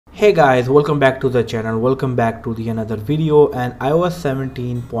Hey guys, welcome back to the channel. Welcome back to the another video. And iOS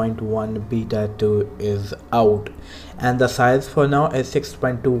 17.1 beta 2 is out and the size for now is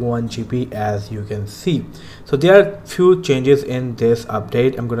 6.21 GB as you can see. So there are few changes in this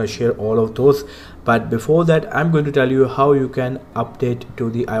update. I'm going to share all of those, but before that I'm going to tell you how you can update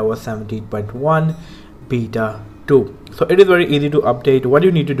to the iOS 17.1 beta 2. So it is very easy to update. What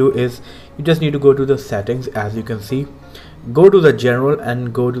you need to do is you just need to go to the settings, as you can see, go to the general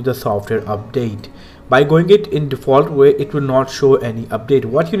and go to the software update. By going it in default way, it will not show any update.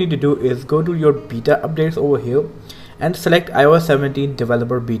 What you need to do is go to your beta updates over here and select iOS 17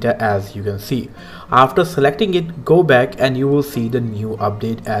 developer beta, as you can see. After selecting it, go back and you will see the new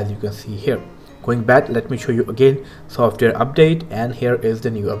update, as you can see here. Going back, let me show you again software update, and here is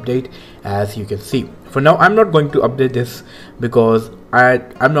the new update, as you can see. For now I'm not going to update this because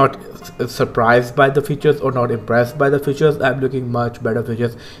I'm not surprised by the features or not impressed by the features. I'm looking much better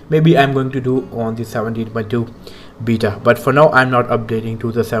features. Maybe I'm going to do on the 17.2 beta, but for now I'm not updating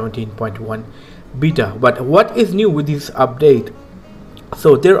to the 17.1 beta. But what is new with this update?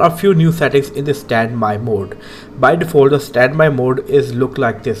 So there are few new settings in the standby mode. By default the standby mode is look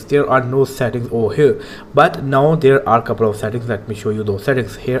like this. There are no settings over here, but now there are a couple of settings. Let me show you those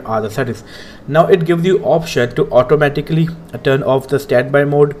settings. Here are the settings. Now it gives you option to automatically turn off the standby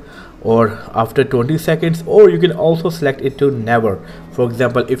mode or after 20 seconds, or you can also select it to never. For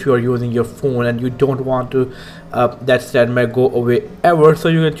example, if you are using your phone and you don't want to that standby go away ever, so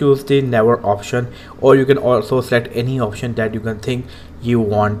you can choose the never option, or you can also select any option that you can think you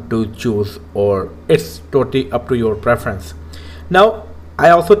want to choose, or it's totally up to your preference. Now I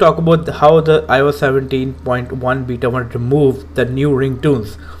also talk about how the iOS 17.1 beta will remove the new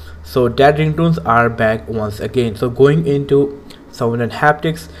ringtones. So that ringtones are back once again. So going into sound and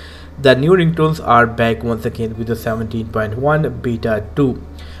haptics, the new ringtones are back once again with the 17.1 beta 2.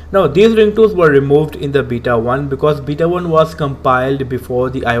 Now these ringtones were removed in the beta 1 because beta 1 was compiled before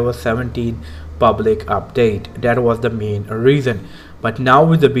the iOS 17 public update. That was the main reason. But now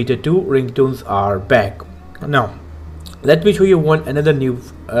with the beta 2, ringtones are back. Now let me show you another new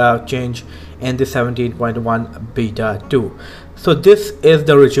change in the 17.1 beta 2. So this is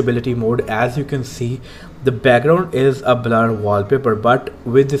the reachability mode. As you can see, the background is a blur wallpaper, but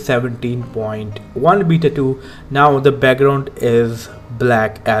with the 17.1 beta 2, now the background is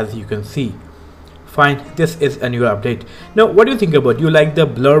black, as you can see. Fine, this is a new update. Now what do you think about? You like the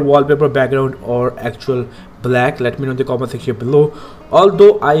blur wallpaper background or actual black? Let me know in the comment section below.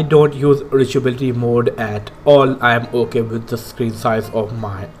 Although I don't use reachability mode at all, I am okay with the screen size of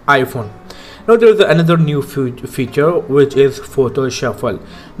my iPhone. Now there is another new feature, which is photo shuffle.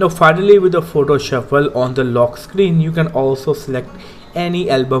 Now finally, with the photo shuffle on the lock screen, you can also select any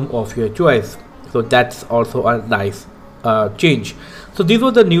album of your choice. So that's also a nice change. So these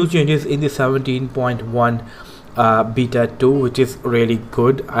were the new changes in the 17.1 beta 2, which is really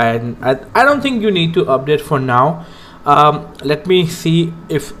good, and I don't think you need to update for now. Let me see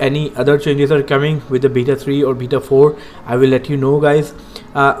if any other changes are coming with the beta 3 or beta 4. I will let you know, guys.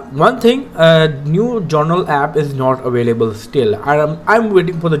 One thing, new journal app is not available still. I'm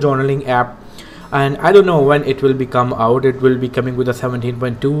waiting for the journaling app, and I don't know when it will become out. It will be coming with a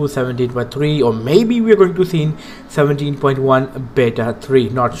 17.2, 17.3, or maybe we're going to see 17.1 beta 3.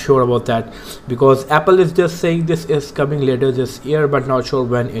 Not sure about that, because Apple is just saying this is coming later this year, but not sure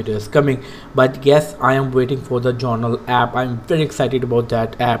when it is coming. But yes, I am waiting for the journal app. I'm very excited about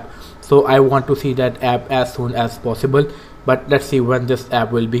that app, so I want to see that app as soon as possible. But let's see when this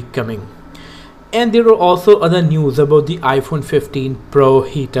app will be coming. And there are also other news about the iPhone 15 Pro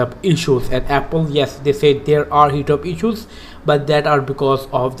heat-up issues. And Apple, yes, they said there are heat-up issues, but that are because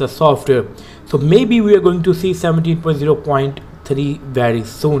of the software. So maybe we are going to see 17.0.3 very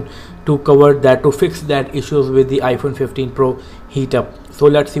soon to cover that, to fix that issues with the iPhone 15 Pro heat-up. So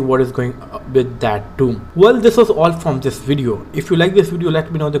let's see what is going with that too. Well, this was all from this video. If you like this video,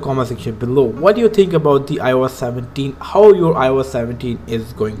 let me know in the comment section below. What do you think about the iOS 17? How your iOS 17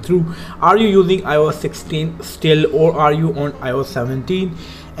 is going through? Are you using iOS 16 still, or are you on iOS 17?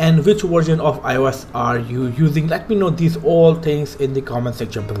 And which version of iOS are you using? Let me know these all things in the comment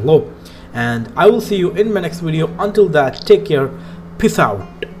section below. And I will see you in my next video. Until that, take care. Peace out.